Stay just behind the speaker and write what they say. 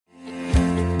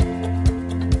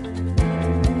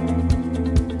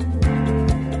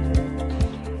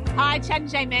Chad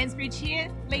and Jay Mansbridge here,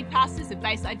 lead pastors of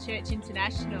Bayside Church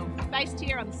International, based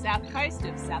here on the south coast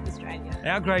of South Australia.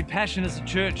 Our great passion as a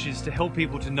church is to help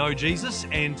people to know Jesus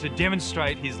and to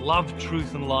demonstrate his love,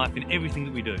 truth and life in everything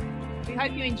that we do. We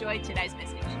hope you enjoyed today's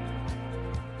message.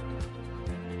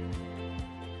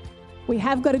 We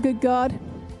have got a good God,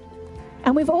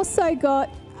 and we've also got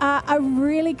a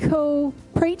really cool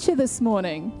preacher this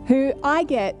morning who I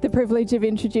get the privilege of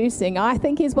introducing. I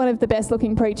think he's one of the best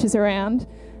looking preachers around.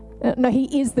 No,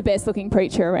 he is the best looking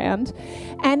preacher around.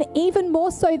 And even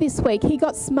more so this week, he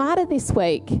got smarter this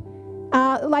week.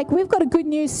 We've got a good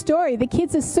news story. The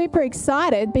kids are super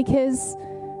excited because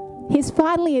he's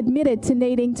finally admitted to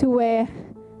needing to wear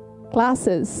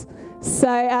glasses.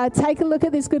 So take a look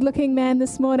at this good-looking man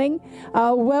this morning.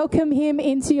 Welcome him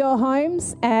into your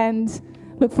homes and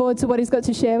look forward to what he's got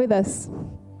to share with us.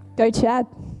 Go, Chad.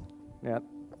 Yeah,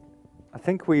 I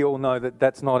think we all know that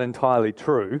that's not entirely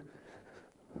true.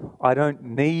 I don't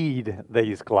need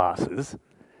these glasses.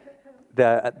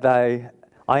 I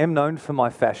am known for my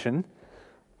fashion.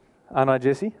 Aren't I,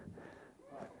 Jesse?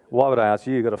 Why would I ask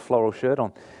you? You've got a floral shirt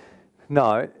on.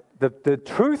 No. The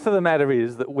truth of the matter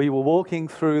is that we were walking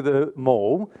through the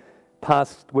mall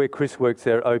past where Chris works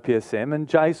there at OPSM, and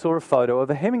Jay saw a photo of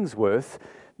a Hemsworth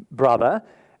brother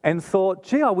and thought,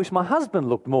 gee, I wish my husband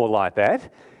looked more like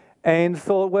that, and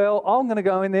thought, well, I'm going to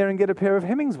go in there and get a pair of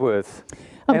Hemsworths.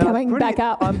 I'm coming back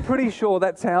up. I'm pretty sure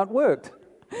that's how it worked.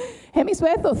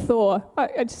 Hemsworth or Thor?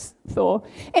 I just Thor.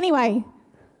 Anyway,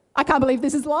 I can't believe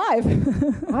this is live.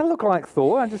 I look like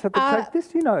Thor. I just have to take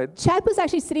this, you know. Chad was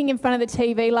actually sitting in front of the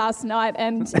TV last night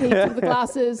and he took the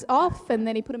glasses off and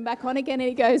then he put them back on again and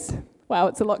he goes, wow,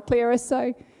 it's a lot clearer.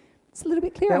 So it's a little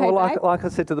bit clearer. Yeah, well, like I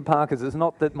said to the Parkers, it's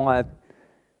not that my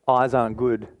eyes aren't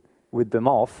good with them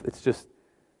off. It's just,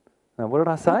 what did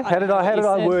I say? How did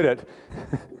I word it?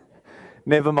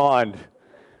 Never mind.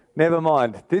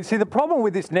 See, the problem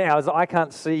with this now is I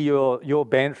can't see your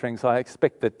bantering, so I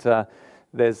expect that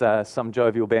there's some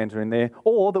jovial banter in there,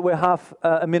 or that we're half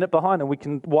a minute behind and we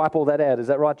can wipe all that out. Is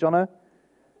that right, Jono?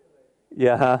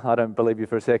 Yeah, I don't believe you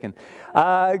for a second.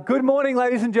 Good morning,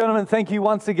 ladies and gentlemen. Thank you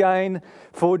once again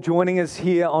for joining us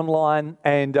here online,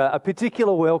 and a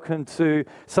particular welcome to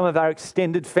some of our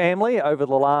extended family over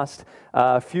the last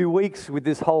few weeks with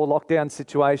this whole lockdown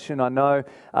situation. I know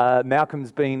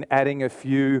Malcolm's been adding a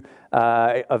few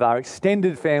of our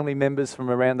extended family members from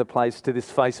around the place to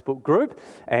this Facebook group,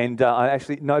 and I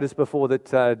actually noticed before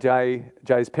that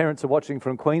Jay's parents are watching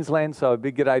from Queensland, so a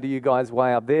big g'day to you guys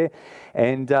way up there.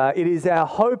 And it is our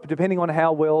hope, depending on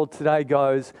how well today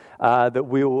goes, that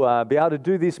we'll be able to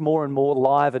do this more and more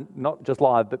live, and not just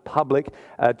live, but public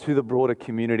to the broader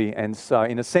community. And so,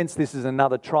 in a sense, this is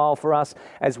another trial for us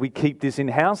as we keep this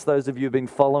in-house. Those of you who've been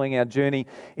following our journey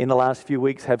in the last few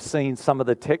weeks have seen some of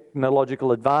the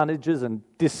technological advantages and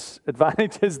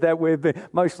disadvantages that we've been,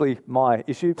 mostly my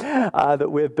issue,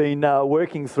 that we've been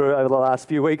working through over the last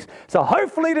few weeks. So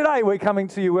hopefully today we're coming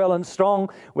to you well and strong.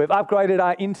 We've upgraded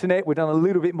our internet. We've done a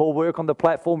little bit more work on the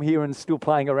platform here and still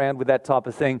playing around with that type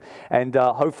of thing. And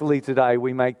hopefully today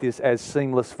we make this as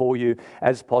seamless for you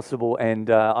as possible. And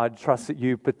I trust that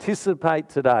you participate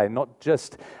today, not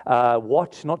just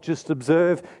watch, not just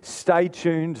observe. Stay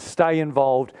tuned, stay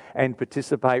involved, and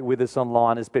participate with us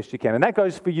online as best you can. And that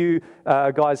goes for you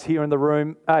guys here in the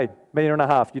room. Hey, 1.5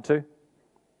 meters, you two?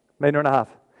 1.5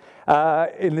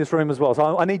 meters in this room as well.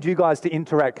 So I need you guys to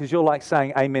interact because you're like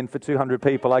saying amen for 200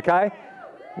 people, okay?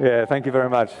 Yeah, thank you very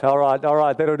much. All right,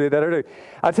 that'll do.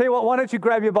 I'll tell you what, why don't you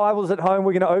grab your Bibles at home?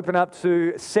 We're going to open up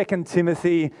to 2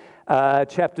 Timothy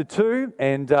chapter 2,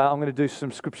 and I'm going to do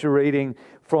some scripture reading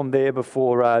from there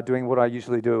before doing what I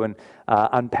usually do and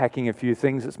unpacking a few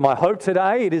things. It's my hope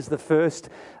today. It is the first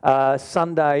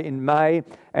Sunday in May,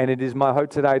 and it is my hope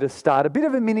today to start a bit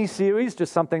of a mini-series,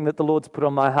 just something that the Lord's put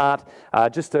on my heart,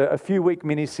 just a few-week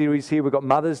mini-series here. We've got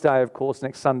Mother's Day, of course,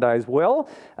 next Sunday as well,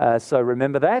 so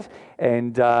remember that.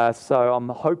 And so I'm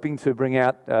hoping to bring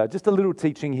out just a little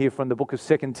teaching here from the book of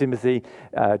 2 Timothy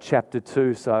chapter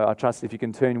 2. So I trust if you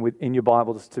can turn in your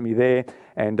Bibles to me there,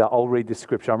 and I'll read this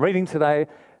scripture. I'm reading today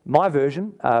my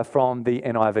version from the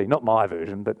NIV. Not my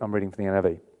version, but I'm reading from the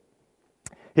NIV.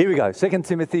 Here we go, 2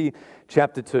 Timothy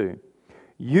chapter 2.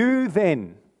 You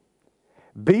then,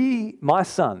 my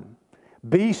son,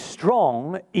 be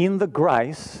strong in the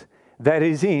grace that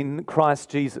is in Christ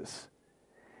Jesus.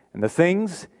 And the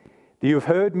things that you have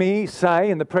heard me say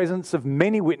in the presence of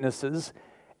many witnesses,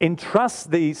 entrust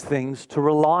these things to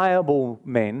reliable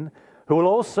men who will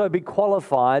also be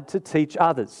qualified to teach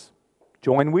others.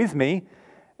 Join with me,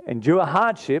 endure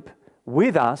hardship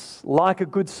with us like a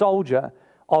good soldier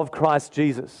of Christ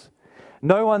Jesus.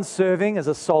 No one serving as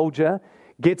a soldier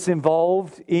gets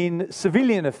involved in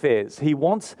civilian affairs. He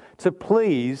wants to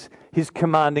please his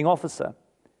commanding officer.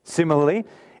 Similarly,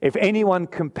 if anyone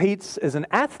competes as an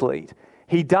athlete,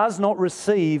 he does not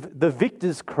receive the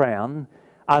victor's crown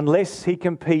unless he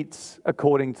competes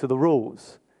according to the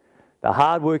rules. The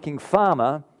hard-working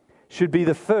farmer should be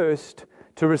the first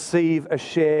to receive a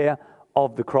share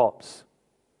of the crops.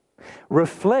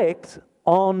 Reflect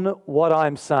on what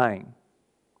I'm saying.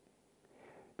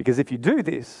 Because if you do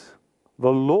this, the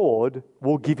Lord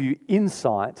will give you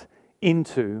insight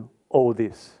into all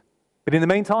this. But in the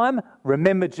meantime,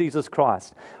 remember Jesus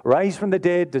Christ, raised from the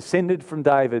dead, descended from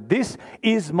David. This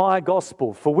is my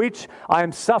gospel, for which I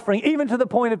am suffering, even to the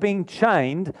point of being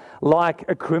chained like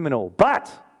a criminal.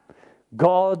 But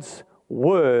God's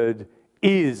word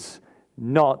is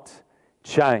not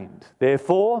chained.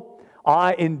 Therefore,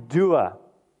 I endure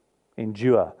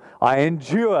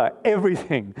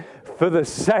everything for the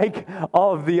sake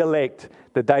of the elect,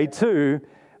 that they too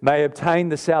may obtain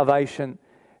the salvation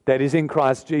that is in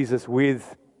Christ Jesus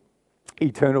with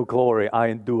eternal glory. I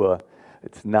endure.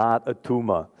 It's not a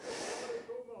tumor.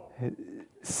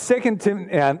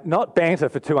 Not banter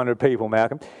for 200 people,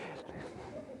 Malcolm.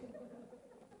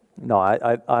 No,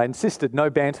 I insisted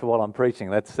no banter while I'm preaching.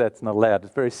 That's not allowed.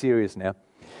 It's very serious now.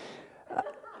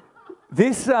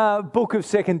 This book of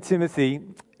 2 Timothy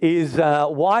is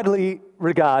widely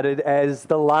regarded as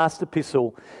the last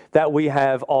epistle that we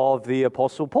have of the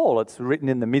Apostle Paul. It's written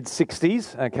in the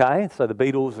mid-60s, okay? So the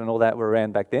Beatles and all that were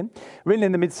around back then. Written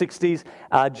in the mid-60s,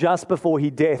 just before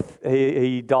he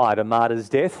died, a martyr's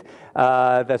death.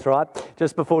 That's right.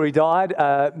 Just before he died,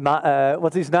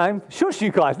 what's his name? Shush,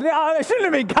 you guys. I shouldn't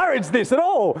have encouraged this at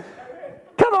all.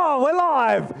 Come on, we're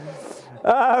live.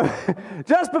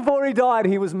 Just before he died,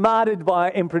 he was martyred by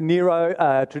Emperor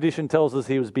Nero. Tradition tells us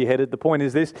he was beheaded. The point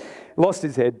is this, lost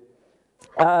his head.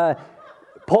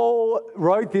 Paul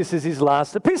wrote this as his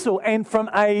last epistle, and from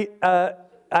a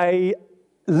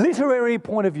literary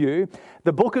point of view,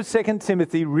 the book of 2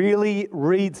 Timothy really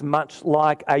reads much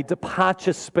like a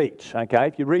departure speech, okay?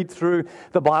 If you read through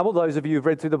the Bible, those of you who've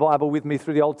read through the Bible with me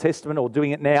through the Old Testament or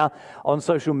doing it now on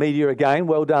social media again,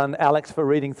 well done, Alex, for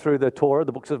reading through the Torah,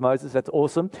 the books of Moses. That's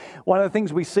awesome. One of the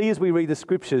things we see as we read the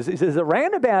scriptures is there's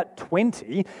around about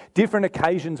 20 different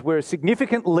occasions where a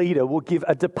significant leader will give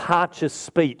a departure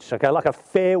speech, okay, like a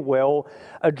farewell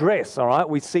address, all right?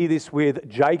 We see this with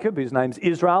Jacob, whose name's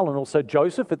Israel, and also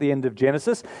Joseph at the end of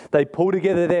Genesis. They pull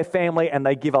together their family and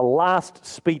they give a last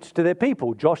speech to their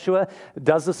people. Joshua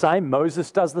does the same.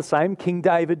 Moses does the same. King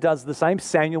David does the same.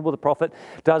 Samuel the prophet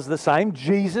does the same.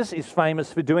 Jesus is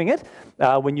famous for doing it.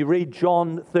 When you read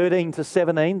John 13 to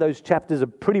 17, those chapters are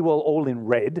pretty well all in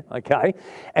red, okay?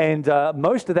 And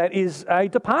most of that is a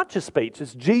departure speech.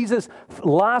 It's Jesus'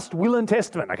 last will and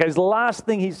testament, okay? It's the last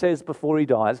thing he says before he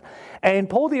dies. And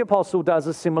Paul the Apostle does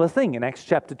a similar thing. In Acts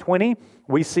chapter 20,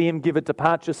 we see him give a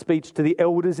departure speech to the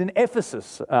elders in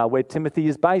Ephesus, where Timothy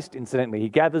is based, incidentally. He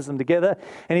gathers them together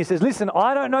and he says, listen,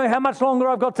 I don't know how much longer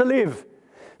I've got to live.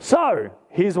 So,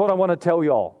 here's what I want to tell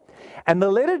you all. And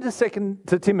the letter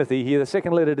to Timothy here, the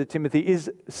second letter to Timothy, is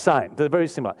the same. They're very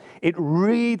similar. It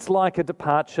reads like a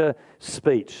departure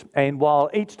speech. And while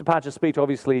each departure speech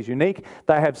obviously is unique,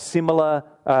 they have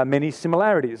many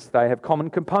similarities. They have common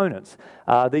components.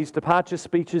 These departure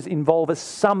speeches involve a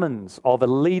summons of a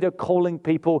leader calling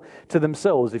people to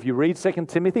themselves. If you read 2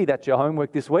 Timothy, that's your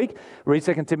homework this week, read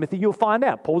 2 Timothy, you'll find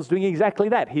out Paul's doing exactly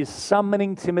that. He's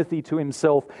summoning Timothy to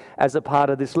himself as a part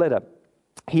of this letter.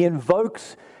 He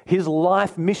invokes his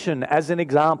life mission as an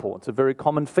example. It's a very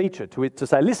common feature to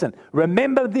say, listen,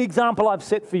 remember the example I've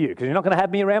set for you, because you're not going to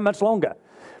have me around much longer.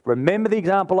 Remember the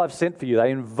example I've set for you. They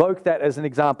invoke that as an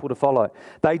example to follow.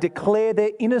 They declare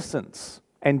their innocence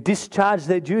and discharge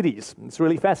their duties. It's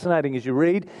really fascinating as you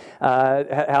read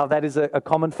how that is a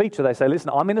common feature. They say, listen,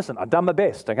 I'm innocent. I've done my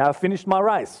best. Okay, I've finished my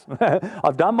race.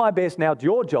 I've done my best. Now it's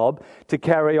your job to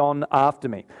carry on after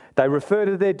me. They refer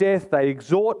to their death. They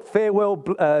exhort, farewell,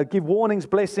 give warnings,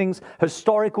 blessings,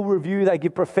 historical review. They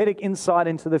give prophetic insight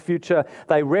into the future.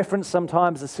 They reference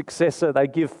sometimes a successor. They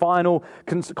give final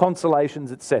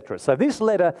consolations, etc. So this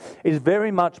letter is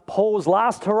very much Paul's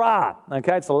last hurrah.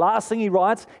 Okay, it's the last thing he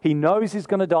writes. He knows he's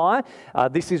going to die.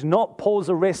 This is not Paul's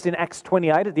arrest in Acts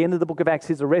 28. At the end of the book of Acts,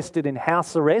 he's arrested in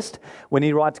house arrest when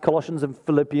he writes Colossians and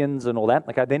Philippians and all that.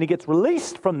 Okay, then he gets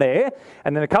released from there,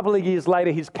 and then a couple of years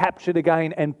later, he's captured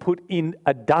again and put in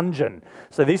a dungeon.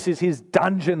 So this is his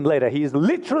dungeon letter. He is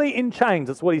literally in chains.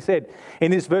 That's what he said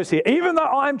in this verse here. Even though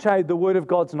I'm chained, the word of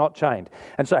God's not chained.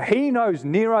 And so he knows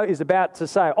Nero is about to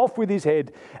say, off with his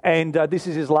head, and this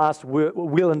is his last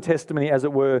will and testimony, as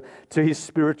it were, to his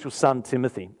spiritual son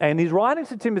Timothy. And he's writing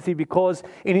writing to Timothy because,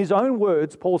 in his own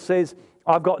words, Paul says,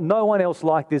 I've got no one else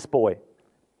like this boy.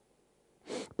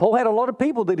 Paul had a lot of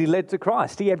people that he led to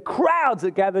Christ. He had crowds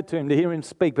that gathered to him to hear him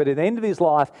speak. But at the end of his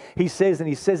life, he says, and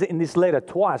he says it in this letter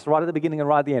twice, right at the beginning and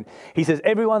right at the end, he says,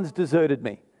 everyone's deserted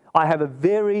me. I have a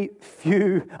very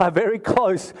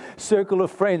close circle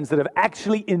of friends that have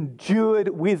actually endured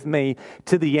with me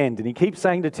to the end. And he keeps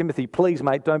saying to Timothy, please,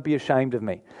 mate, don't be ashamed of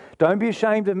me. Don't be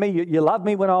ashamed of me. You loved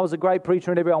me when I was a great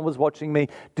preacher and everyone was watching me.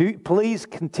 Please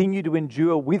continue to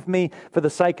endure with me for the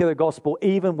sake of the gospel,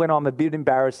 even when I'm a bit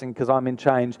embarrassing because I'm in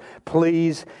chains.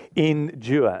 Please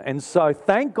endure. And so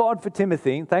thank God for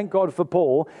Timothy. Thank God for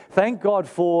Paul. Thank God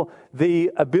for the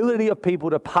ability of people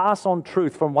to pass on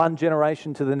truth from one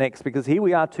generation to the next, because here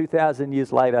we are 2,000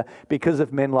 years later because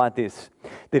of men like this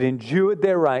that endured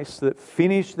their race, that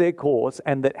finished their course,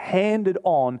 and that handed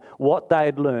on what they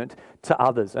had learnt to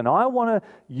others. And I want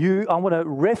to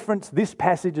reference this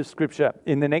passage of Scripture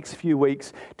in the next few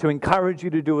weeks to encourage you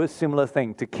to do a similar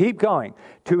thing, to keep going,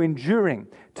 to enduring,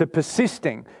 to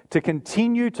persisting, to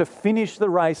continue to finish the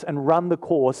race and run the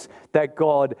course that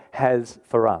God has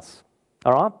for us.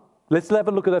 All right? Let's have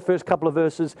a look at the first couple of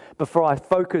verses before I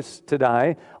focus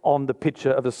today on the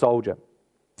picture of a soldier.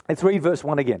 Let's read verse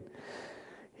 1 again.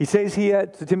 He says here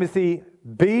to Timothy,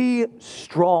 be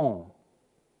strong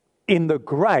in the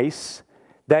grace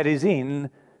that is in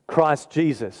Christ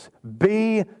Jesus.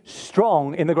 Be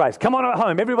strong in the grace. Come on at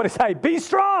home, everybody say, be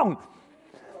strong.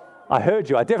 I heard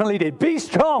you. I definitely did. Be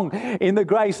strong in the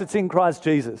grace that's in Christ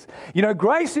Jesus. You know,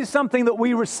 grace is something that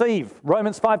we receive.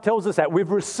 Romans 5 tells us that. We've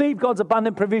received God's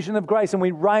abundant provision of grace and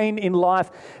we reign in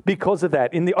life because of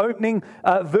that. In the opening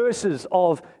verses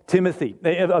of Timothy,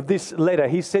 of this letter,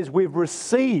 he says we've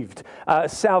received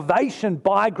salvation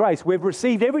by grace. We've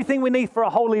received everything we need for a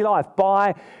holy life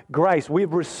by grace.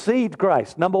 We've received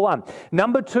grace, number one.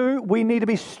 Number two, we need to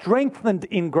be strengthened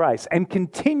in grace and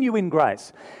continue in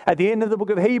grace. At the end of the book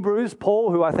of Hebrews,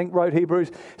 Paul, who I think wrote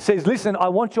Hebrews, says, listen, I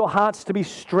want your hearts to be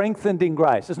strengthened in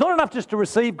grace. It's not enough just to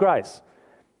receive grace.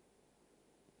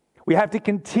 We have to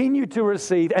continue to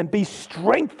receive and be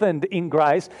strengthened in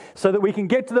grace so that we can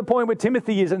get to the point where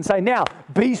Timothy is and say, now,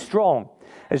 be strong.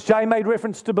 As Jay made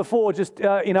reference to before, just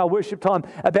in our worship time,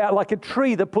 about like a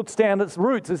tree that puts down its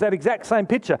roots. It's that exact same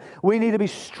picture. We need to be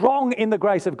strong in the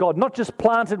grace of God, not just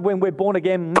planted when we're born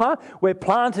again. We're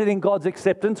planted in God's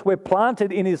acceptance. We're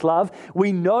planted in His love.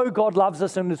 We know God loves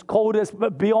us and has called us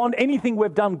beyond anything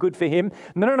we've done good for Him.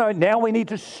 No. Now we need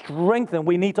to strengthen.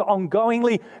 We need to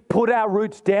ongoingly put our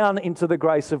roots down into the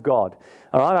grace of God.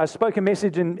 All right, I spoke a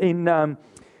message in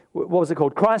what was it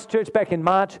called? Christchurch back in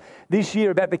March this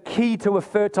year about the key to a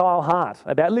fertile heart.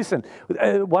 About, listen,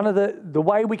 one of the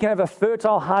way we can have a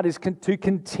fertile heart is to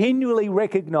continually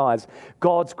recognize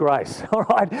God's grace. All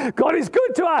right? God is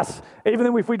good to us,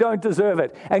 even if we don't deserve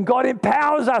it. And God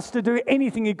empowers us to do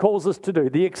anything He calls us to do.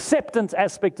 The acceptance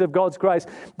aspect of God's grace,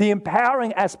 the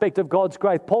empowering aspect of God's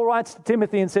grace. Paul writes to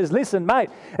Timothy and says, listen, mate,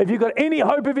 if you've got any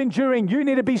hope of enduring, you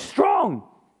need to be strong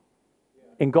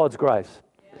in God's grace.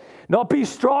 Not be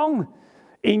strong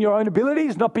in your own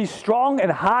abilities, not be strong and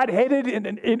hard-headed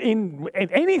in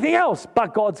anything else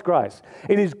but God's grace.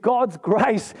 It is God's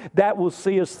grace that will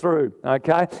see us through,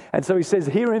 okay? And so he says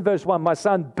here in verse 1, my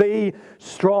son, be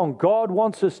strong. God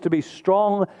wants us to be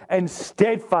strong and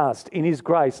steadfast in His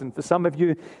grace. And for some of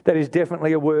you, that is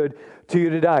definitely a word to you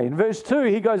today. In verse 2,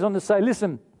 he goes on to say,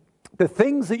 listen, the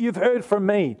things that you've heard from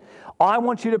me, I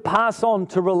want you to pass on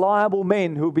to reliable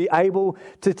men who will be able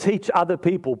to teach other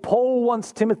people. Paul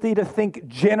wants Timothy to think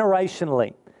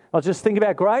generationally. Not just think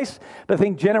about grace, but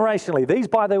think generationally. These,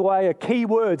 by the way, are key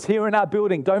words here in our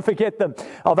building. Don't forget them.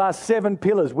 Of our 7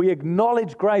 pillars, we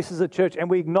acknowledge grace as a church and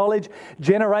we acknowledge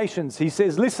generations. He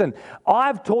says, listen,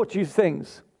 I've taught you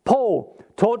things. Paul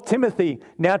taught Timothy,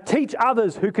 now teach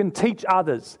others who can teach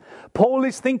others. Paul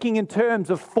is thinking in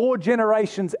terms of 4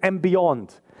 generations and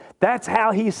beyond. That's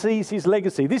how he sees his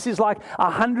legacy. This is like a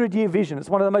 100-year vision.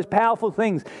 It's one of the most powerful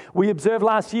things we observed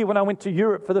last year when I went to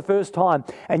Europe for the first time.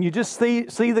 And you just see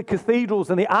the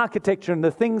cathedrals and the architecture and the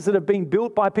things that have been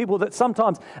built by people that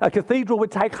sometimes a cathedral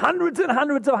would take hundreds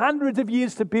of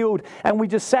years to build. And we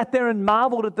just sat there and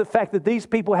marveled at the fact that these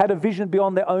people had a vision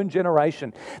beyond their own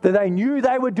generation, that they knew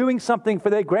they were doing something for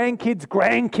their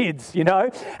grandkids, you know.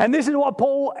 And this is what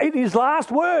Paul, in his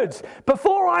last words,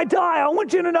 before I die, I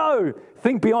want you to know,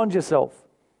 think beyond yourself.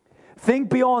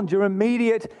 Think beyond your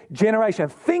immediate generation.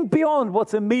 Think beyond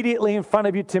what's immediately in front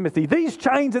of you, Timothy. These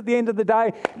chains at the end of the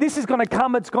day, this is going to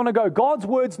come, it's going to go. God's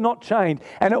word's not chained,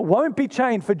 and it won't be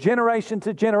chained for generation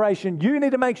to generation. You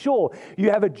need to make sure you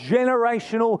have a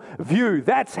generational view.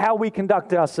 That's how we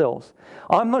conduct ourselves.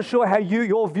 I'm not sure how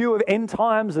your view of end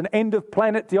times and end of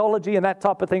planet theology and that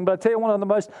type of thing, but I tell you, one of the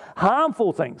most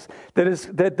harmful things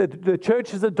that the church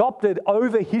has adopted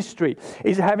over history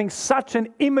is having such an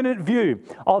imminent view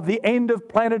of the end of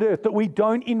planet Earth that we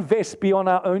don't invest beyond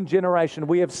our own generation.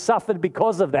 We have suffered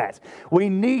because of that. We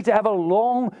need to have a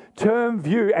long-term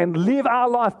view and live our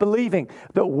life believing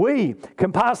that we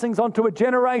can pass things on to a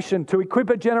generation, to equip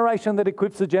a generation that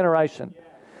equips a generation.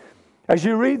 As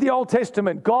you read the Old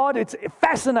Testament, God, it's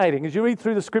fascinating as you read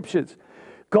through the scriptures.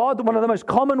 God, one of the most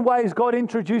common ways God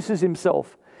introduces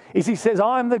himself is he says,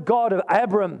 I'm the God of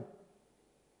Abram,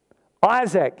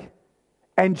 Isaac,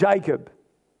 and Jacob.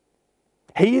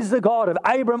 He is the God of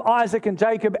Abram, Isaac, and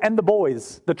Jacob and the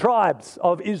boys, the tribes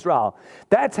of Israel.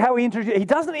 That's how he introduces. He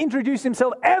doesn't introduce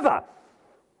himself ever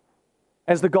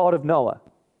as the God of Noah.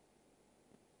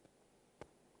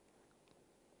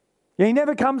 He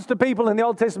never comes to people in the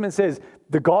Old Testament and says,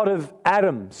 the God of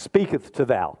Adam speaketh to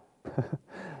thou.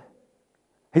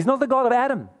 He's not the God of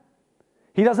Adam.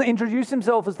 He doesn't introduce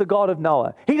himself as the God of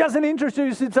Noah. He doesn't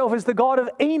introduce himself as the God of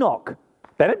Enoch.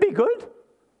 That'd be good.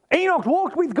 Enoch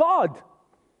walked with God.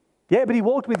 Yeah, but he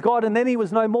walked with God and then he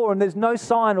was no more, and there's no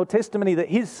sign or testimony that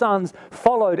his sons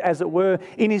followed, as it were,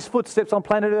 in his footsteps on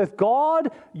planet Earth.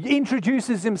 God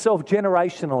introduces himself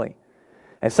generationally.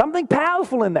 There's something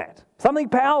powerful in that. Something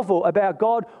powerful about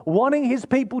God wanting his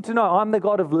people to know, I'm the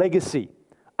God of legacy.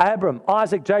 Abram,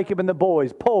 Isaac, Jacob, and the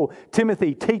boys, Paul,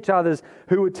 Timothy, teach others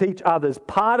who would teach others.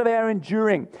 Part of our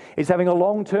enduring is having a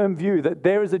long-term view that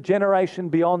there is a generation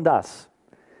beyond us.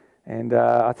 And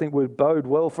I think would bode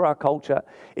well for our culture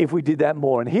if we did that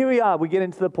more. And here we are, we get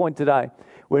into the point today.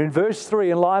 We're in verse 3,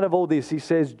 in light of all this, he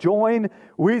says, join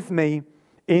with me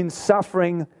in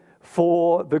suffering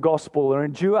for the gospel, or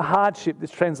endure hardship, this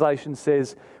translation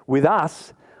says, with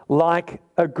us like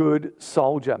a good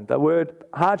soldier. The word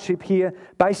hardship here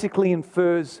basically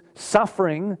infers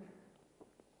suffering,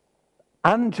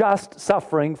 unjust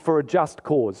suffering for a just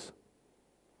cause.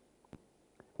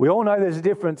 We all know there's a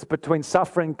difference between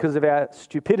suffering because of our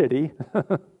stupidity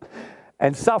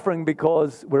and suffering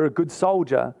because we're a good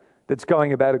soldier that's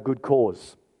going about a good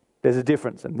cause. There's a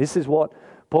difference. And this is what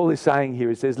Paul is saying here.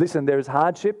 He says, listen, there is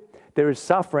hardship, there is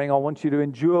suffering. I want you to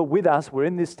endure with us. We're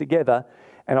in this together.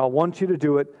 And I want you to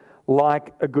do it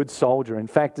like a good soldier. In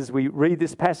fact, as we read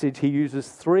this passage, he uses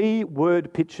 3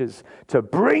 word pictures to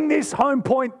bring this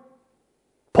point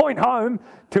home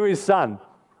to his son.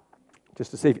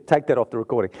 Just to see if you take that off the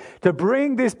recording. To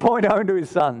bring this point home to his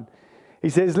son, he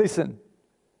says, listen,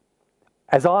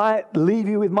 as I leave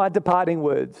you with my departing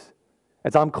words,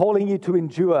 as I'm calling you to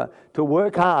endure, to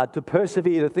work hard, to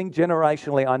persevere, to think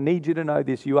generationally, I need you to know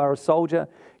this. You are a soldier,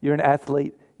 you're an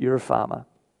athlete, you're a farmer.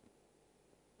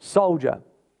 Soldier,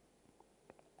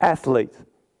 athlete,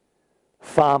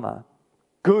 farmer,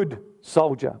 good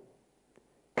soldier,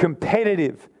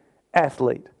 competitive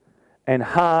athlete, and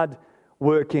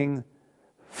hard-working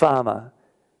farmer.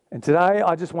 And today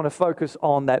I just want to focus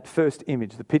on that first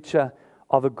image, the picture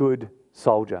of a good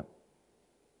soldier.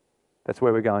 That's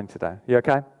where we're going today. You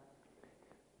okay?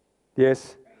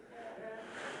 Yes?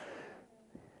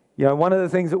 You know, one of the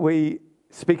things that we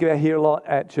speak about here a lot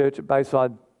at church at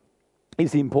Bayside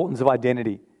is the importance of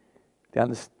identity.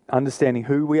 The understanding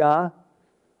who we are,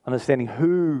 understanding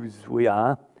whose we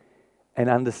are, and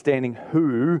understanding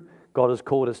who God has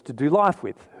called us to do life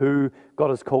with, who God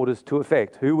has called us to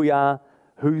affect, who we are,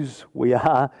 whose we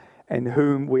are, and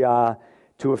whom we are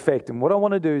to affect. And what I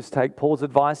want to do is take Paul's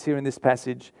advice here in this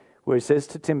passage where he says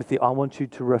to Timothy, I want you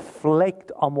to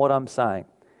reflect on what I'm saying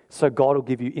so God will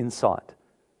give you insight.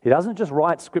 He doesn't just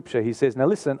write scripture. He says, now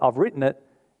listen, I've written it,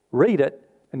 read it,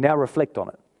 and now reflect on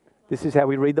it. This is how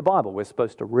we read the Bible. We're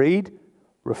supposed to read,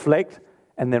 reflect,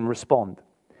 and then respond.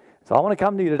 So I want to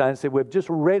come to you today and say, we've just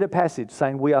read a passage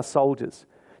saying we are soldiers.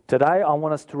 Today I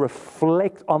want us to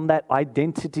reflect on that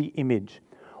identity image.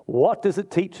 What does it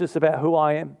teach us about who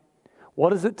I am? What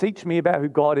does it teach me about who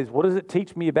God is? What does it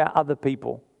teach me about other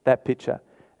people, that picture?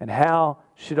 And how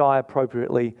should I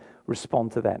appropriately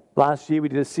respond to that? Last year we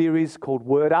did a series called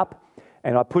Word Up,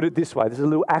 and I put it this way. This is a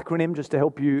little acronym just to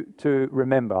help you to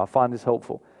remember. I find this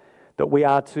helpful. That we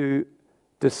are to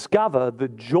discover the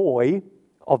joy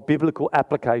of biblical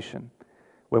application.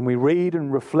 When we read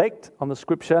and reflect on the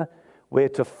scripture, we're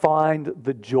to find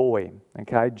the joy.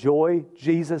 Okay? Joy,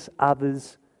 Jesus,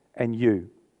 others, and you.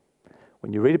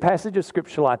 When you read a passage of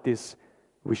scripture like this,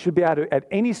 We should be able to, at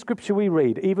any scripture we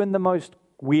read, even the most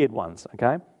weird ones,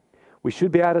 okay? We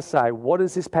should be able to say, what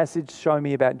does this passage show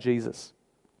me about Jesus?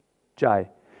 J.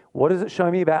 What does it show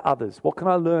me about others? What can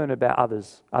I learn about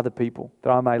others, other people,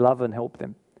 that I may love and help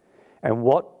them? And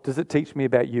what does it teach me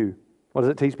about you? What does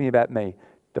it teach me about me?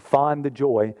 Define the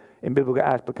joy in biblical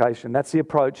application. That's the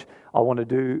approach I want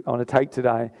to take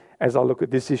today as I look at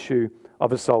this issue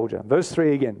of a soldier. Verse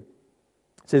 3 again.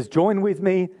 It says, join with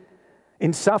me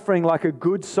in suffering like a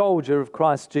good soldier of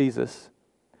Christ Jesus.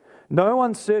 No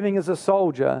one serving as a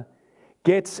soldier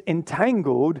gets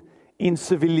entangled in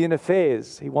civilian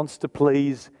affairs. He wants to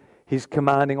please his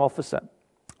commanding officer.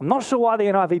 I'm not sure why the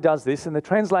NIV does this. In the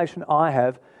translation I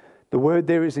have, the word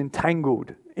there is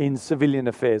entangled in civilian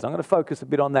affairs. I'm going to focus a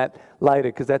bit on that later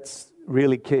because that's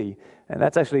really key. And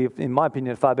that's actually, in my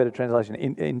opinion, a far better translation.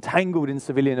 Entangled in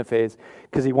civilian affairs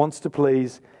because he wants to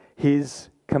please his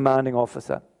commanding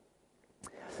officer.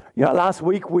 You know, last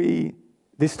week we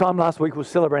were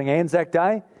celebrating Anzac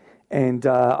Day. And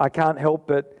I can't help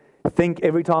but think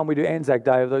every time we do Anzac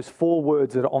Day of those 4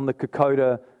 words that are on the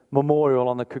Kokoda Memorial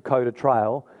on the Kokoda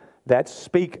Trail that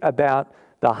speak about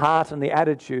the heart and the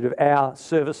attitude of our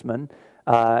servicemen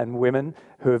and women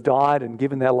who have died and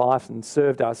given their life and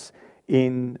served us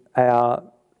in our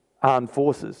armed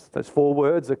forces. Those 4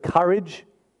 words are courage,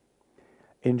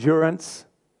 endurance,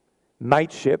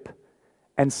 mateship,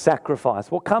 and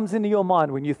sacrifice. What comes into your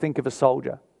mind when you think of a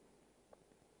soldier?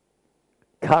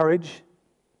 Courage,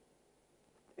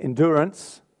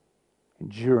 endurance,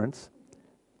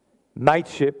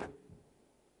 mateship,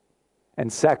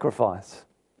 and sacrifice.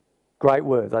 Great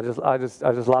words. I just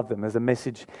love them. There's a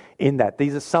message in that.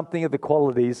 These are something of the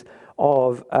qualities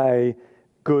of a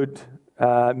good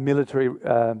military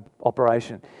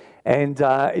operation. And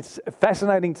it's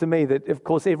fascinating to me that, of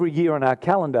course, every year on our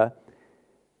calendar,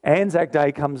 Anzac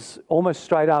Day comes almost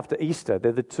straight after Easter.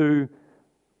 They're the 2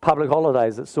 public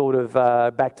holidays that sort of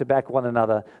back-to-back one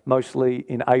another, mostly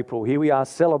in April. Here we are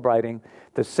celebrating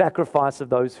the sacrifice of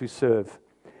those who serve,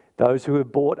 those who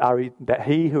have bought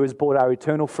he who has bought our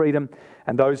eternal freedom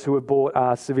and those who have bought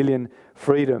our civilian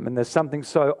freedom. And there's something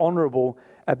so honourable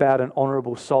about an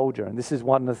honourable soldier. And this is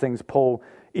one of the things Paul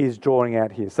is drawing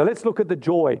out here. So let's look at the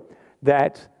joy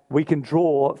that we can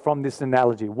draw from this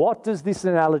analogy. What does this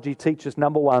analogy teach us,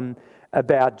 number one,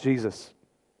 about Jesus?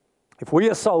 If we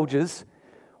are soldiers,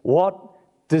 what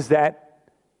does that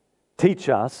teach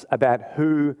us about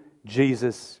who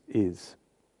Jesus is?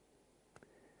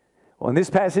 Well, in this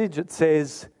passage it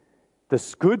says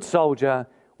the good soldier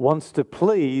wants to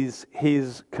please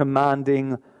his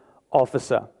commanding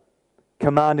officer.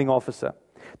 Commanding officer.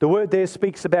 The word there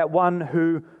speaks about one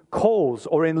who calls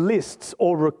or enlists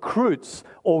or recruits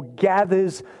or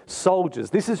gathers soldiers.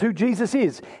 This is who Jesus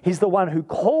is. He's the one who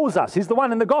calls us. He's the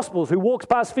one in the Gospels who walks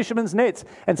past fishermen's nets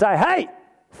and say, hey,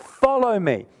 follow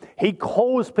me. He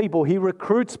calls people. He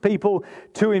recruits people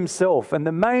to himself. And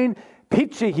the main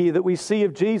picture here that we see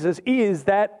of Jesus is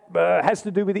that has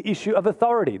to do with the issue of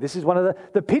authority. This is one of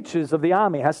the pictures of the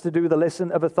army, has to do with the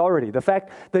lesson of authority. The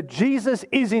fact that Jesus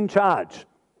is in charge.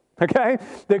 Okay?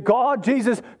 That God,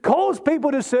 Jesus, calls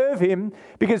people to serve him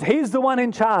because he's the one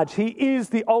in charge. He is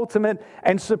the ultimate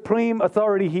and supreme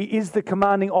authority. He is the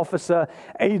commanding officer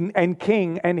and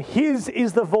king, and his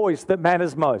is the voice that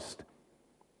matters most.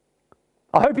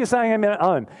 I hope you're saying amen at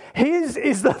home. His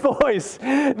is the voice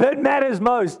that matters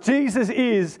most. Jesus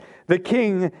is the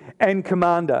king and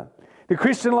commander. The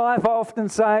Christian life, I often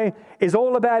say, is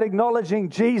all about acknowledging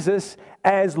Jesus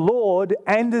as Lord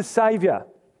and as Saviour.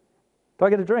 Do I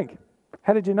get a drink?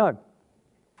 How did you know?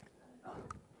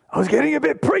 I was getting a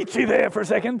bit preachy there for a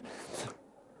second.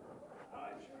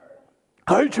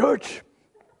 Hi, church.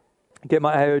 Get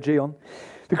my AOG on.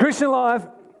 The Christian life,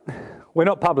 we're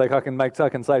not public. I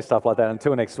can say stuff like that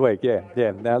until next week. Yeah.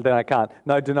 Now then I can't.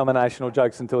 No denominational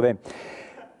jokes until then.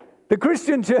 The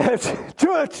Christian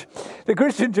the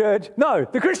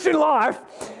Christian life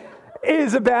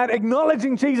is about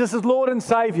acknowledging Jesus as Lord and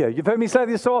Saviour. You've heard me say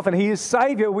this so often. He is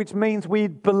Saviour, which means we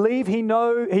believe He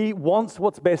wants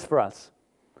what's best for us.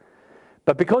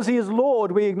 But because He is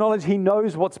Lord, we acknowledge He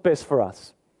knows what's best for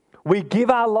us. We give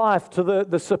our life to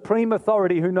the supreme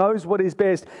authority who knows what is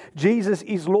best. Jesus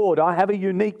is Lord. I have a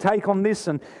unique take on this,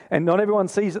 and not everyone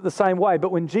sees it the same way.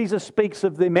 But when Jesus speaks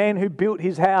of the man who built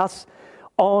his house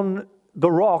on the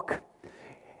rock,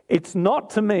 it's not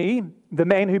to me the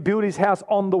man who built his house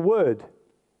on the word.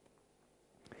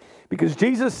 Because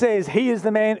Jesus says he is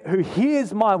the man who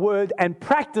hears my word and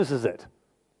practices it.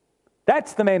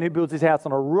 That's the man who builds his house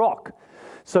on a rock.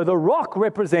 So the rock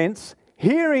represents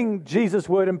hearing Jesus'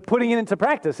 word and putting it into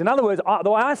practice. In other words,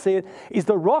 the way I see it is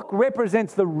the rock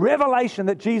represents the revelation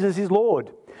that Jesus is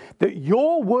Lord, that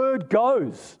your word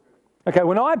goes. Okay,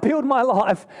 when I build my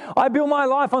life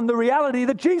on the reality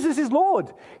that Jesus is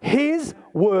Lord. His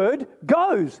word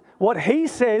goes. What he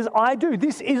says, I do.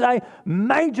 This is a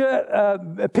major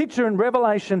picture and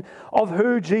revelation of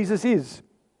who Jesus is.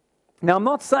 Now, I'm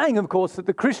not saying, of course, that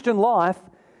the Christian life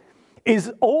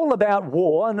is all about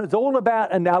war and it's all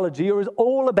about analogy or is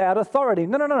all about authority.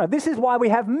 No. This is why we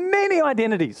have many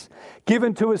identities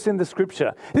given to us in the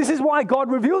Scripture. This is why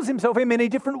God reveals himself in many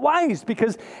different ways,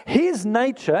 because his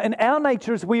nature and our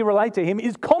nature as we relate to him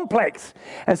is complex.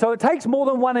 And so it takes more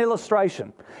than one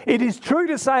illustration. It is true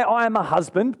to say I am a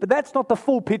husband, but that's not the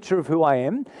full picture of who I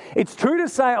am. It's true to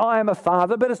say I am a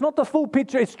father, but it's not the full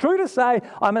picture. It's true to say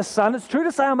I'm a son. It's true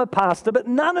to say I'm a pastor, but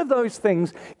none of those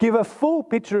things give a full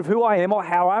picture of who I am or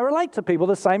how I relate to people.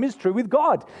 The same is true with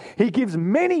God. He gives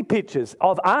many pictures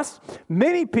of us,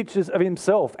 many pictures of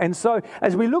himself. And so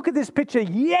as we look at this picture,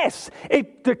 yes,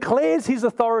 it declares his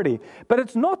authority, but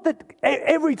it's not that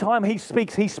every time he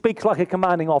speaks like a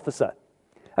commanding officer.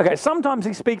 Okay, sometimes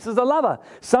he speaks as a lover.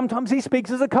 Sometimes he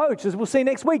speaks as a coach, as we'll see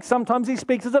next week. Sometimes he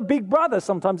speaks as a big brother.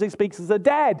 Sometimes he speaks as a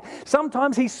dad.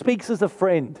 Sometimes he speaks as a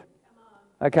friend.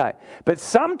 Okay, but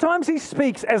sometimes he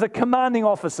speaks as a commanding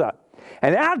officer.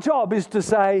 And our job is to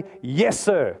say, yes,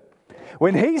 sir.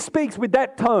 When he speaks with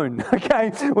that tone, okay,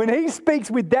 when he speaks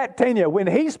with that tenure, when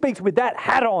he speaks with that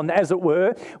hat on, as it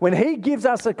were, when he gives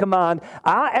us a command,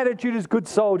 our attitude as good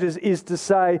soldiers is to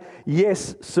say,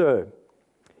 yes, sir.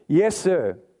 Yes,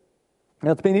 sir.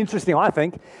 Now, it's been interesting, I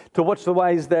think, to watch the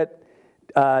ways that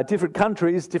different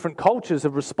countries, different cultures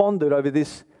have responded over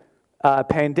this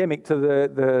pandemic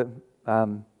to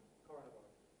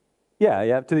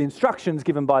to the instructions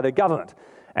given by the government,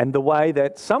 and the way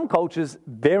that some cultures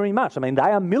very much, they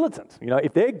are militant. You know,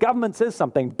 if their government says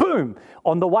something, boom,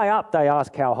 on the way up they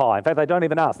ask how high. In fact, they don't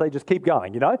even ask, they just keep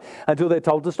going, until they're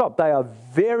told to stop. They are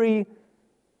very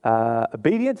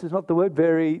obedience is not the word.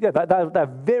 They're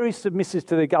very submissive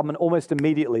to their government almost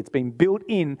immediately. It's been built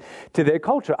in to their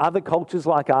culture. Other cultures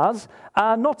like ours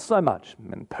are not so much.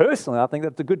 And personally, I think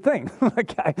that's a good thing.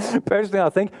 Okay. Personally,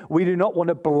 I think we do not want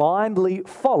to blindly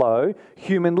follow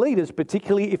human leaders,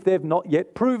 particularly if they've not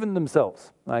yet proven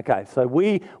themselves. Okay, so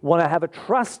we want to have a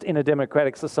trust in a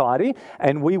democratic society,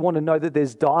 and we want to know that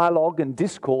there's dialogue and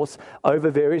discourse over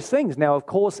various things. Now, of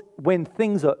course, when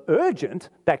things are urgent,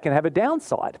 that can have a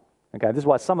downside. Okay, this is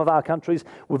why some of our countries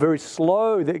were very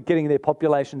slow at getting their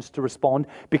populations to respond,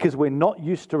 because we're not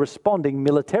used to responding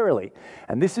militarily.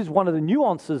 And this is one of the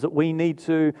nuances that we need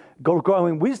to grow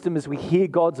in wisdom as we hear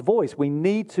God's voice. We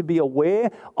need to be aware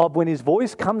of when his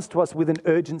voice comes to us with an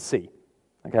urgency.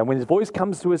 Okay, when his voice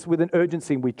comes to us with an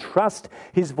urgency, we trust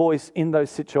his voice in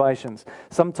those situations.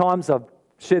 Sometimes I've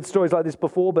shared stories like this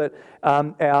before, but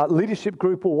our leadership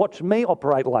group will watch me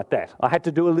operate like that. I had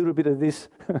to do a little bit of this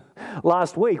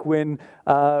last week when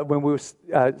we were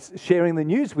sharing the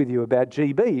news with you about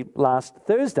GB last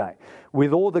Thursday.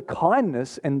 With all the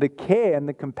kindness and the care and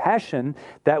the compassion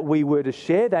that we were to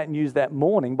share that news that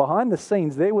morning, behind the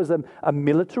scenes there was a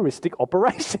militaristic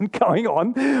operation going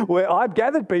on where I'd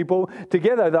gathered people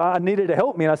together that I needed to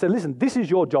help me, and I said, listen, this is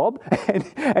your job,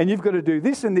 and you've got to do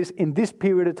this and this in this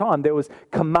period of time. There was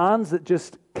commands that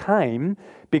just came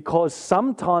because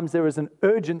sometimes there is an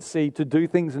urgency to do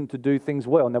things and to do things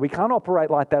well. Now, we can't operate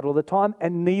like that all the time,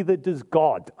 and neither does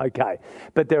God, okay?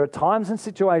 But there are times and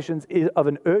situations of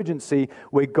an urgency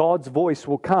where God's voice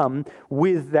will come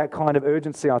with that kind of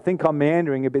urgency. I think I'm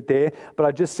meandering a bit there, but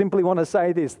I just simply want to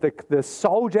say this, the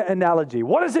soldier analogy.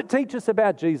 What does it teach us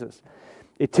about Jesus?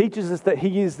 It teaches us that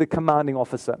he is the commanding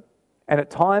officer, and at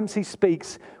times he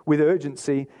speaks with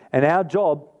urgency, and our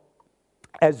job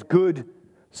as good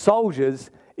soldiers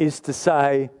is to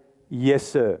say, yes,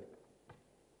 sir.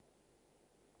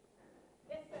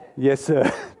 Yes,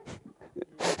 sir.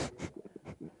 Yes, sir.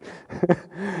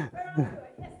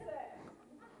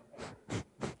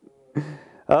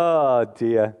 Oh,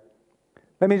 dear.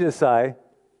 Let me just say,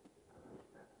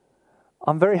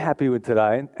 I'm very happy with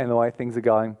today and the way things are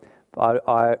going.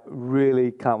 I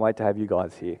really can't wait to have you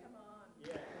guys here.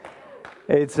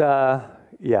 It's, I'm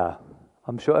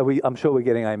sure we're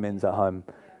getting amens at home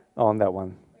on that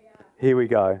one. Here we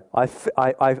go. I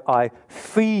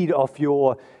feed off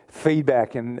your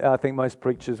feedback, and I think most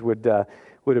preachers would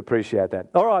appreciate that.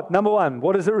 All right, number one,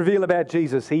 what does it reveal about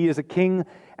Jesus? He is a king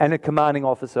and a commanding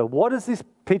officer. What does this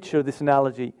picture, this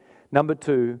analogy, number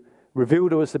two, reveal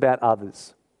to us about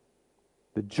others?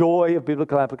 The joy of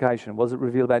biblical application. What does it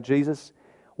reveal about Jesus?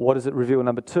 What does it reveal,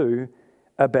 number two,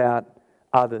 about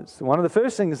others? One of the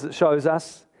first things that shows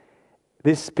us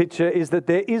This picture is that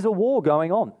there is a war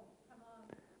going on.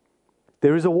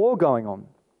 There is a war going on.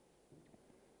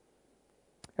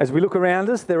 As we look around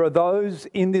us, there are those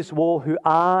in this war who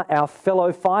are our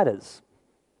fellow fighters.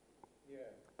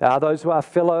 There are those who are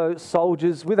fellow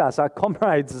soldiers with us, our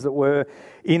comrades, as it were,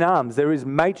 in arms. There is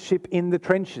mateship in the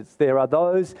trenches. There are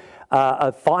those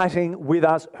fighting with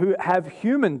us who have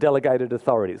human delegated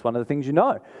authorities. One of the things you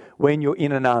know when you're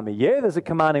in an army. Yeah, there's a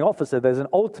commanding officer, there's an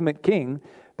ultimate king,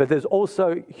 but there's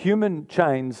also human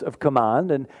chains of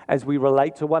command, and as we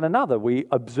relate to one another, we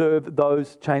observe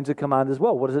those chains of command as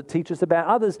well. What does it teach us about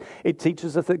others? It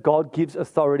teaches us that God gives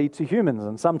authority to humans,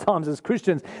 and sometimes as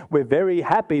Christians, we're very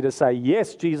happy to say,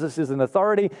 yes, Jesus is an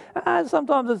authority, and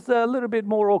sometimes it's a little bit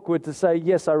more awkward to say,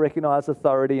 yes, I recognize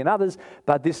authority in others,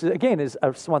 but this, again, is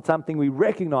something we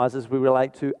recognize as we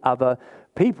relate to other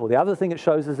people. The other thing it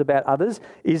shows us about others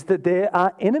is that there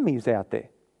are enemies out there.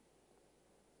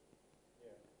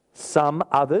 Some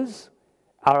others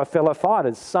are our fellow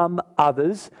fighters. Some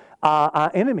others are our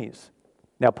enemies.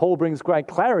 Now, Paul brings great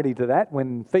clarity to that when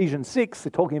in Ephesians 6,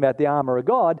 they're talking about the armour of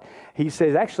God. He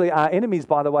says, actually, our enemies,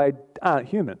 by the way, aren't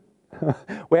human.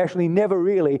 We actually never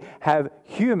really have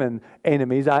human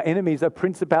enemies. Our enemies are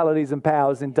principalities and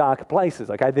powers in dark places,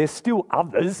 okay? There's still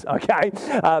others, okay?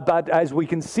 But as we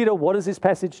consider what does this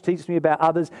passage teach me about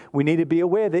others, we need to be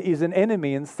aware there is an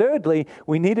enemy. And thirdly,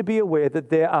 we need to be aware that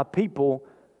there are people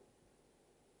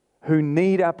who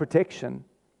need our protection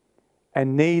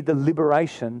and need the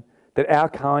liberation that our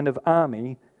kind of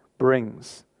army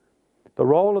brings. The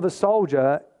role of a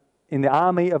soldier in the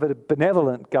army of a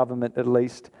benevolent government, at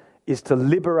least, is to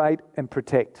liberate and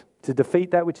protect, to defeat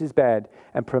that which is bad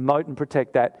and promote and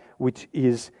protect that which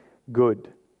is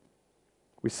good.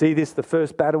 We see this, the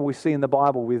first battle we see in the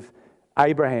Bible with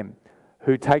Abraham,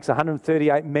 who takes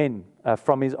 138 men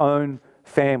from his own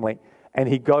family, and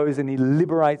he goes and he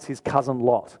liberates his cousin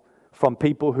Lot from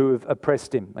people who have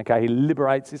oppressed him. Okay, he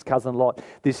liberates his cousin Lot.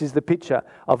 This is the picture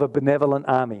of a benevolent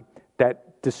army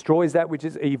that destroys that which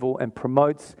is evil and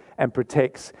promotes and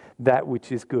protects that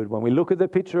which is good. When we look at the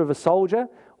picture of a soldier,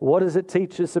 what does it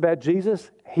teach us about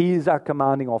Jesus? He is our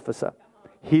commanding officer.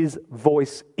 His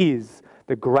voice is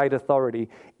the great authority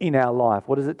in our life.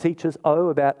 What does it teach us?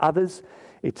 About others.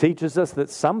 It teaches us that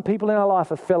some people in our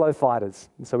life are fellow fighters,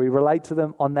 and so we relate to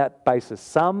them on that basis.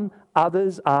 Some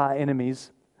others are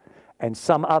enemies, and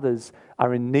some others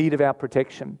are in need of our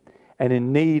protection and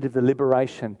in need of the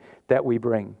liberation that we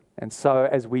bring. And so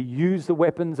as we use the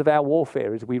weapons of our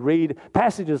warfare, as we read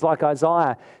passages like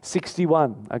Isaiah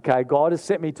 61, okay, God has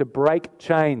sent me to break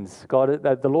chains.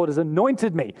 The Lord has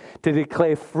anointed me to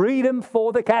declare freedom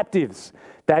for the captives.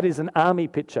 That is an army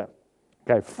picture.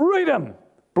 Okay, freedom,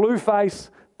 blue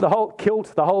face, the whole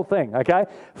kilt, the whole thing, okay?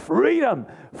 Freedom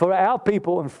for our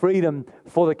people and freedom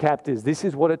for the captives. This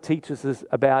is what it teaches us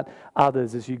about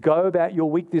others. As you go about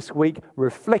your week this week,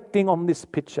 reflecting on this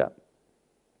picture,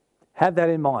 have that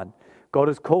in mind. God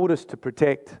has called us to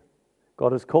protect.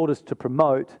 God has called us to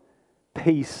promote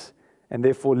peace and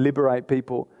therefore liberate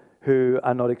people who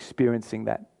are not experiencing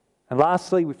that. And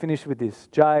lastly, we finish with this.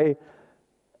 Joy,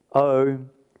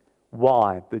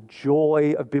 the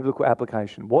joy of biblical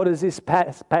application. What does this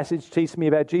passage teach me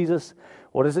about Jesus?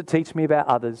 What does it teach me about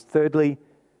others? Thirdly,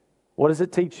 what does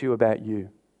it teach you about you?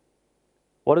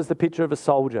 What is the picture of a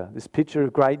soldier, this picture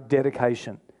of great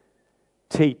dedication,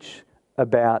 teach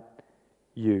about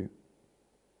you?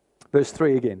 Verse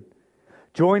 3 again.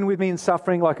 Join with me in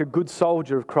suffering like a good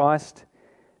soldier of Christ.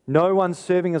 No one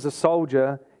serving as a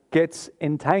soldier gets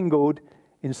entangled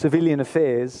in civilian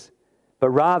affairs, but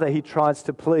rather he tries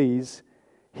to please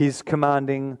his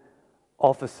commanding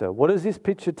officer. What does this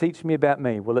picture teach me about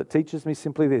me? Well, it teaches me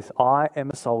simply this. I am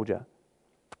a soldier.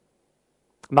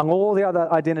 Among all the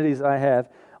other identities I have,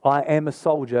 I am a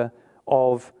soldier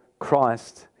of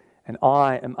Christ, and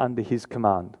I am under his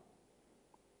command.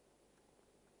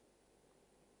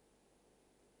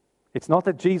 It's not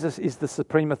that Jesus is the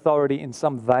supreme authority in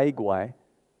some vague way.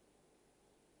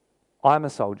 I'm a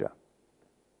soldier,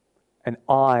 and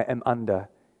I am under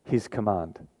his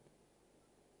command.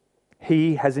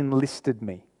 He has enlisted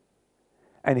me,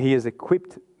 and he has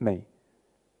equipped me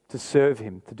to serve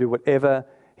him, to do whatever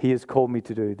he has called me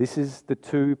to do. This is the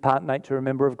two-part nature,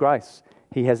 remember, of grace.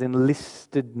 He has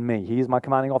enlisted me. He is my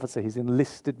commanding officer. He's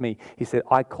enlisted me. He said,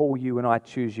 I call you and I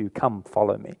choose you. Come,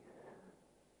 follow me.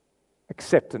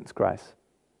 Acceptance grace.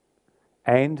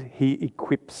 And he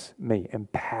equips me,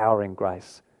 empowering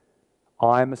grace.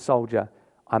 I'm a soldier.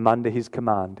 I'm under his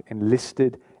command,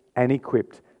 enlisted and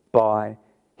equipped by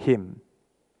him.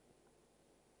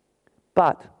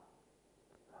 But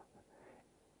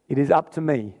it is up to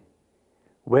me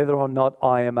whether or not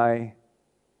I am a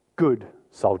good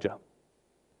soldier.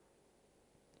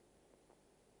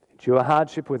 Endure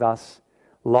hardship with us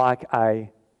like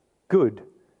a good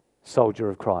soldier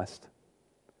of Christ.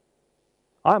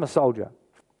 I'm a soldier,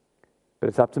 but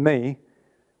it's up to me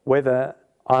whether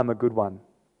I'm a good one.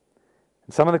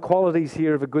 And some of the qualities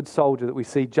here of a good soldier that we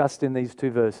see just in these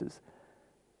two verses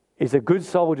is that good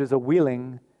soldiers are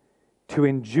willing to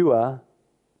endure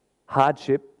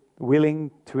hardship,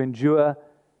 willing to endure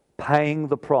paying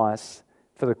the price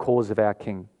for the cause of our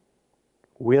King.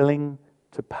 Willing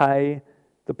to pay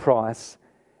the price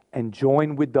and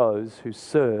join with those who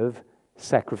serve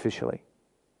sacrificially.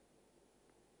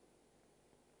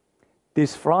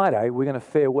 This Friday, we're going to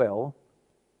farewell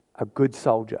a good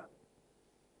soldier.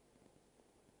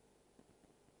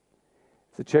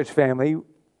 As a church family,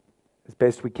 as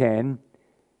best we can,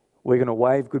 we're going to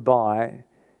wave goodbye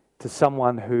to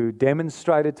someone who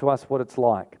demonstrated to us what it's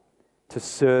like to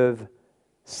serve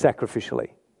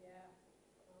sacrificially.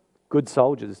 Good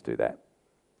soldiers do that.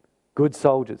 Good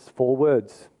soldiers, 4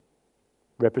 words,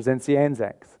 represents the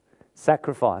Anzacs.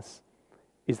 Sacrifice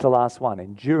is the last one.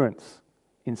 Endurance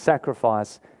in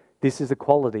sacrifice. This is the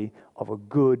quality of a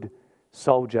good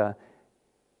soldier.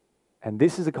 And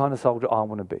this is the kind of soldier I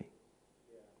want to be.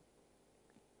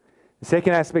 The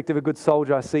second aspect of a good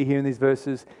soldier I see here in these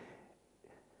verses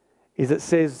is it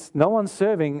says no one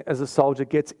serving as a soldier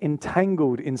gets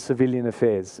entangled in civilian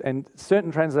affairs. And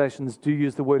certain translations do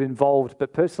use the word involved,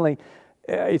 but personally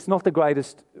it's not the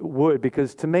greatest word,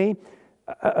 because to me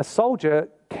a soldier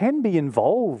can be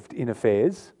involved in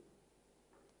affairs,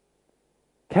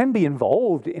 can be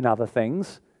involved in other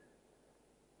things,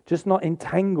 just not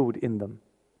entangled in them.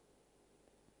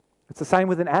 It's the same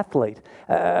with an athlete,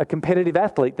 a competitive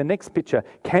athlete. The next picture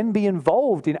can be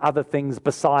involved in other things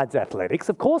besides athletics.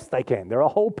 Of course they can. They're a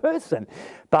whole person.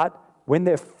 But when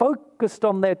they're focused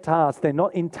on their task, they're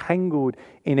not entangled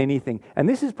in anything. And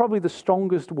this is probably the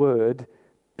strongest word,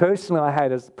 personally, I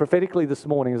had as prophetically this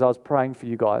morning as I was praying for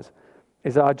you guys,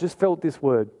 is that I just felt this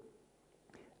word,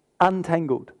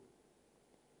 untangled.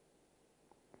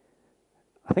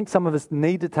 I think some of us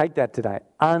need to take that today,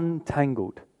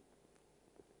 untangled.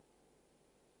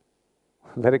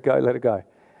 Let it go, let it go.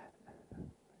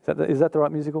 Is that the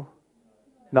right musical?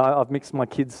 No, I've mixed my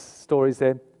kids' stories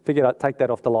there. Figured I'd take that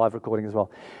off the live recording as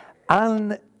well.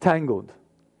 Untangled.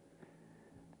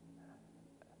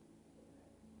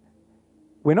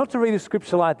 We're not to read a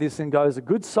scripture like this and go, as a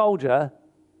good soldier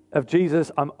of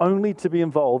Jesus, I'm only to be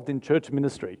involved in church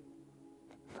ministry.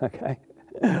 Okay?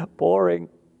 Boring.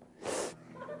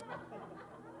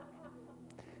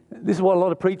 This is what a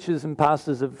lot of preachers and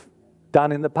pastors have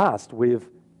done in the past. We've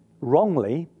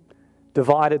wrongly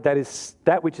divided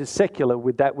that which is secular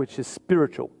with that which is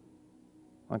spiritual.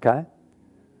 Okay?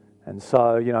 And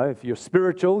so, if you're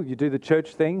spiritual, you do the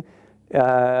church thing,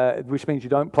 which means you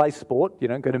don't play sport, you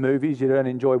don't go to movies, you don't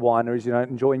enjoy wineries, you don't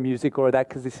enjoy music or that,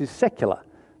 because this is secular.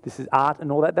 This is art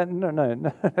and all that.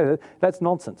 No. That's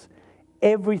nonsense.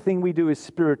 Everything we do is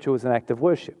spiritual as an act of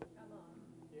worship.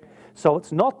 So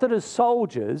it's not that as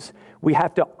soldiers we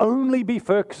have to only be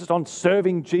focused on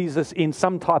serving Jesus in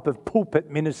some type of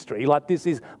pulpit ministry, like this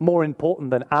is more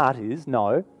important than art is.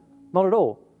 No, not at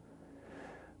all.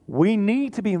 We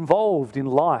need to be involved in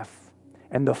life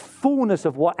and the fullness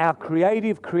of what our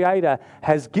creative Creator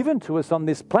has given to us on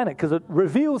this planet, because it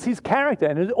reveals His character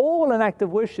and it's all an act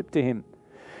of worship to Him.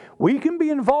 We can be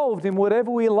involved in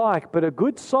whatever we like, but a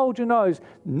good soldier knows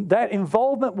that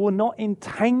involvement will not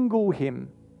entangle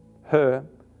her,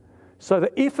 so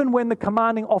that if and when the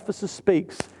commanding officer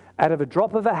speaks, out of a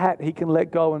drop of a hat, he can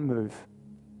let go and move.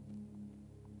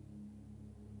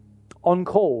 On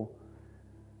call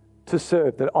to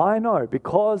serve, that I know,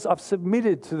 because I've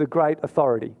submitted to the great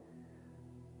authority,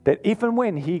 that if and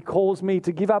when he calls me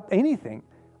to give up anything,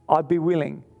 I'd be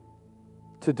willing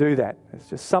to do that. There's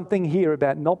just something here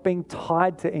about not being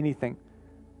tied to anything,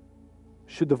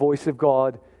 should the voice of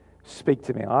God speak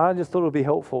to me. I just thought it would be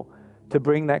helpful to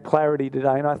bring that clarity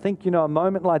today. And I think, a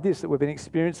moment like this that we've been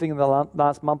experiencing in the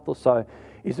last month or so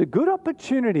is a good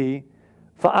opportunity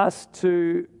for us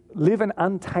to live an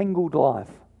untangled life.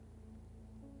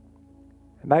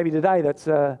 And maybe today that's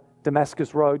a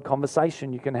Damascus Road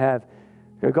conversation you can have.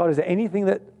 God, is there anything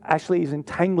that actually is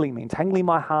entangling me, entangling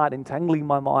my heart, entangling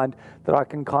my mind, that I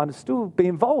can kind of still be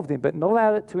involved in, but not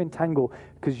allow it to entangle,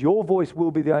 because your voice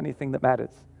will be the only thing that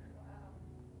matters.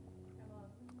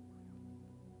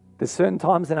 There's certain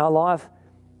times in our life,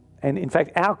 and in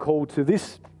fact our call to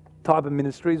this type of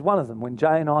ministry is one of them, when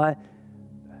Jay and I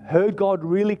heard God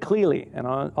really clearly, and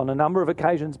on a number of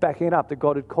occasions backing it up, that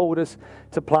God had called us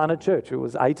to plant a church. It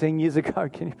was 18 years ago,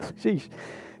 can you believe?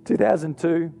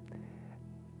 2002.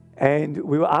 And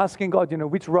we were asking God,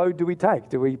 which road do we take?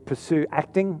 Do we pursue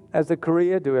acting as a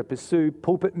career? Do we pursue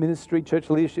pulpit ministry, church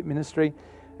leadership ministry?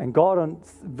 And God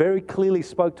very clearly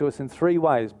spoke to us in 3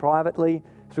 ways: privately,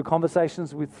 through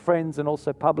conversations with friends, and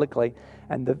also publicly.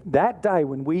 And that day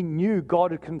when we knew God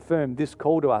had confirmed this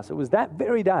call to us, it was that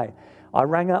very day I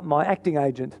rang up my acting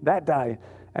agent that day.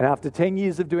 And after 10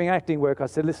 years of doing acting work, I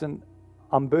said, listen,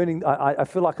 I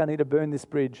feel like I need to burn this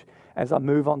bridge as I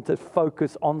move on to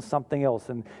focus on something else.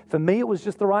 And for me, it was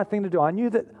just the right thing to do. I knew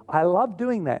that I loved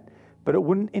doing that, but it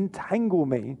wouldn't entangle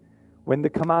me when the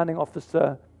commanding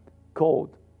officer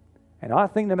called. And I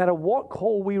think no matter what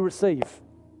call we receive,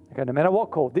 no matter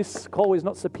what call, this call is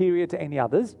not superior to any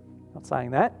others. I'm not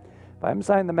saying that, but I'm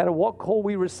saying no matter what call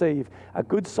we receive, a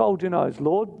good soldier knows,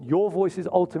 Lord, your voice is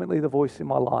ultimately the voice in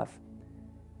my life.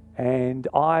 And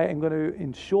I am going to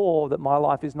ensure that my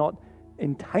life is not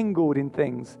entangled in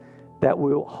things that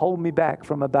will hold me back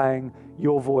from obeying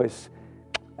your voice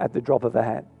at the drop of a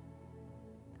hat.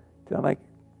 Did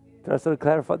I sort of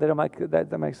clarify?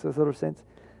 That makes a sort of sense?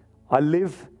 I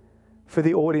live for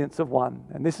the audience of one.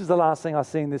 And this is the last thing I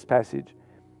see in this passage.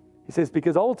 He says,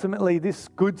 because ultimately this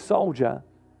good soldier,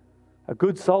 a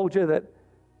good soldier that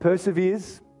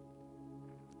perseveres,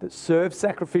 that serves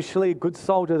sacrificially, a good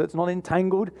soldier that's not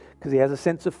entangled because he has a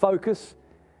sense of focus.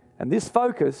 And this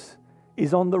focus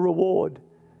is on the reward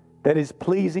that is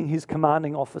pleasing his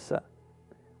commanding officer.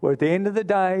 Where at the end of the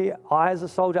day, I as a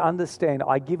soldier understand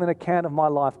I give an account of my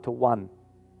life to one.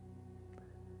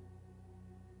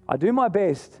 I do my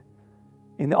best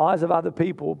in the eyes of other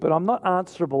people, but I'm not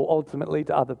answerable ultimately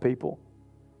to other people.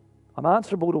 I'm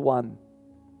answerable to one.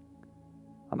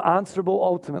 I'm answerable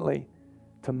ultimately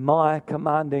to my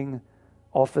commanding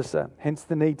officer. Hence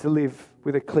the need to live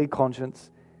with a clear conscience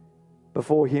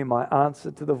before him. I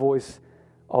answer to the voice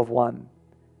of one.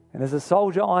 And as a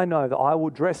soldier, I know that I will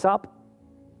dress up,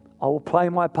 I will play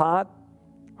my part,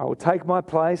 I will take my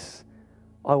place,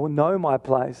 I will know my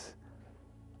place,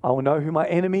 I will know who my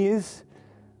enemy is,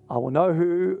 I will know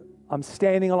who I'm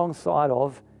standing alongside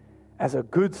of. As a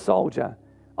good soldier,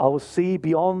 I will see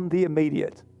beyond the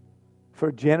immediate for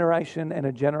a generation and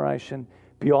a generation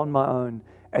beyond my own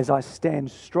as I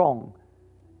stand strong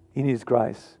in His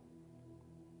grace.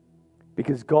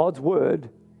 Because God's word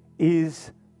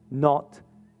is not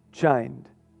chained.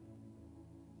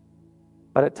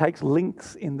 But it takes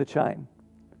links in the chain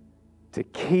to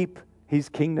keep His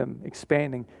kingdom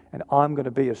expanding, and I'm going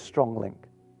to be a strong link.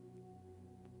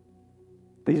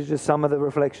 These are just some of the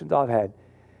reflections I've had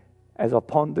as I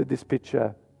pondered this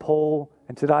picture. Paul,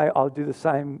 and today I'll do the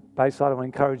same. Bayside, I want to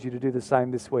encourage you to do the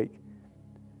same this week.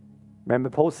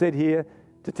 Remember, Paul said here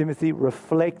to Timothy,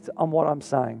 reflect on what I'm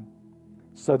saying,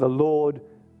 so the Lord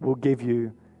will give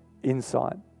you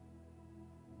insight.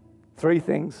 3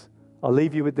 things. I'll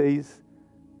leave you with these,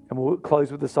 and we'll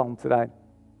close with the song today.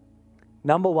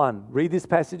 Number 1, read this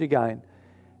passage again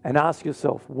and ask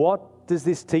yourself, what does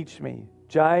this teach me,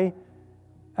 Jay,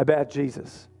 about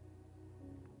Jesus?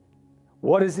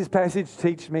 What does this passage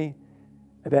teach me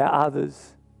about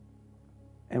others?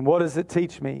 And what does it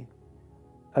teach me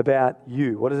about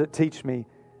you? What does it teach me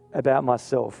about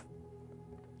myself?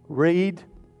 Read,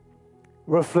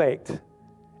 reflect,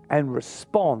 and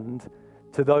respond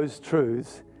to those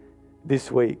truths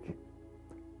this week.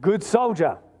 Good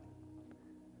soldier,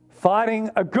 fighting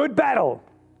a good battle,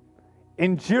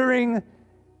 enduring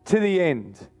to the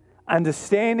end,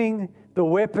 understanding the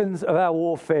weapons of our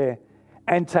warfare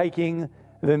and taking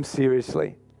them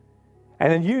seriously.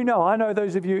 And then I know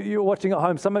those of you you're watching at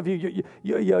home, some of you,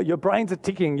 your brains are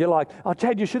ticking. You're like, oh,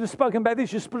 Chad, you should have spoken about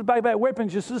this. You should have spoken about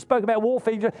weapons. You should have spoken about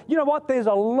warfare. You know what? There's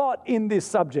a lot in this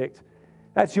subject.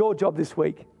 That's your job this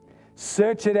week.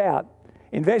 Search it out.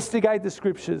 Investigate the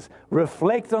scriptures.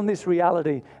 Reflect on this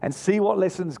reality and see what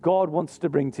lessons God wants to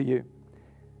bring to you.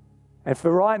 And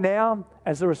for right now,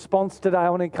 as a response today, I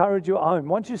want to encourage you at home.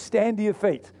 Once you stand to your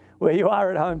feet, where you are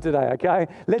at home today, okay?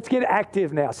 Let's get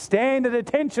active now. Stand at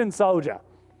attention, soldier.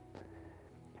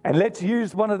 And let's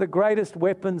use one of the greatest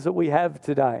weapons that we have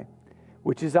today,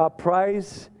 which is our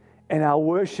praise and our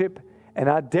worship and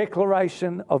our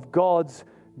declaration of God's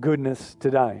goodness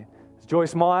today. As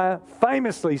Joyce Meyer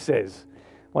famously says,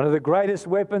 one of the greatest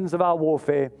weapons of our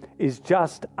warfare is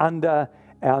just under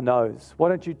our nose. Why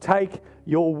don't you take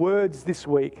your words this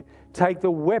week, take the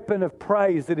weapon of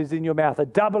praise that is in your mouth, a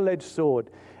double-edged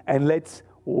sword, and let's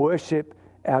worship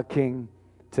our King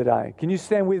today. Can you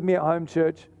stand with me at home,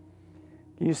 church?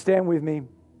 Can you stand with me?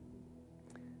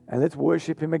 And let's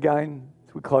worship Him again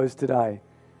as we close today.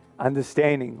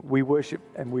 Understanding we worship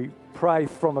and we pray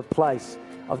from a place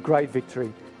of great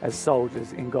victory as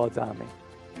soldiers in God's army.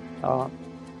 All right.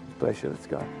 Bless you. Let's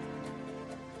go.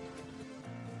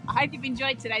 I hope you've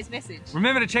enjoyed today's message.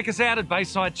 Remember to check us out at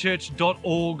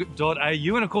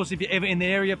baysidechurch.org.au. And of course, if you're ever in the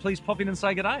area, please pop in and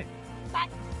say good day.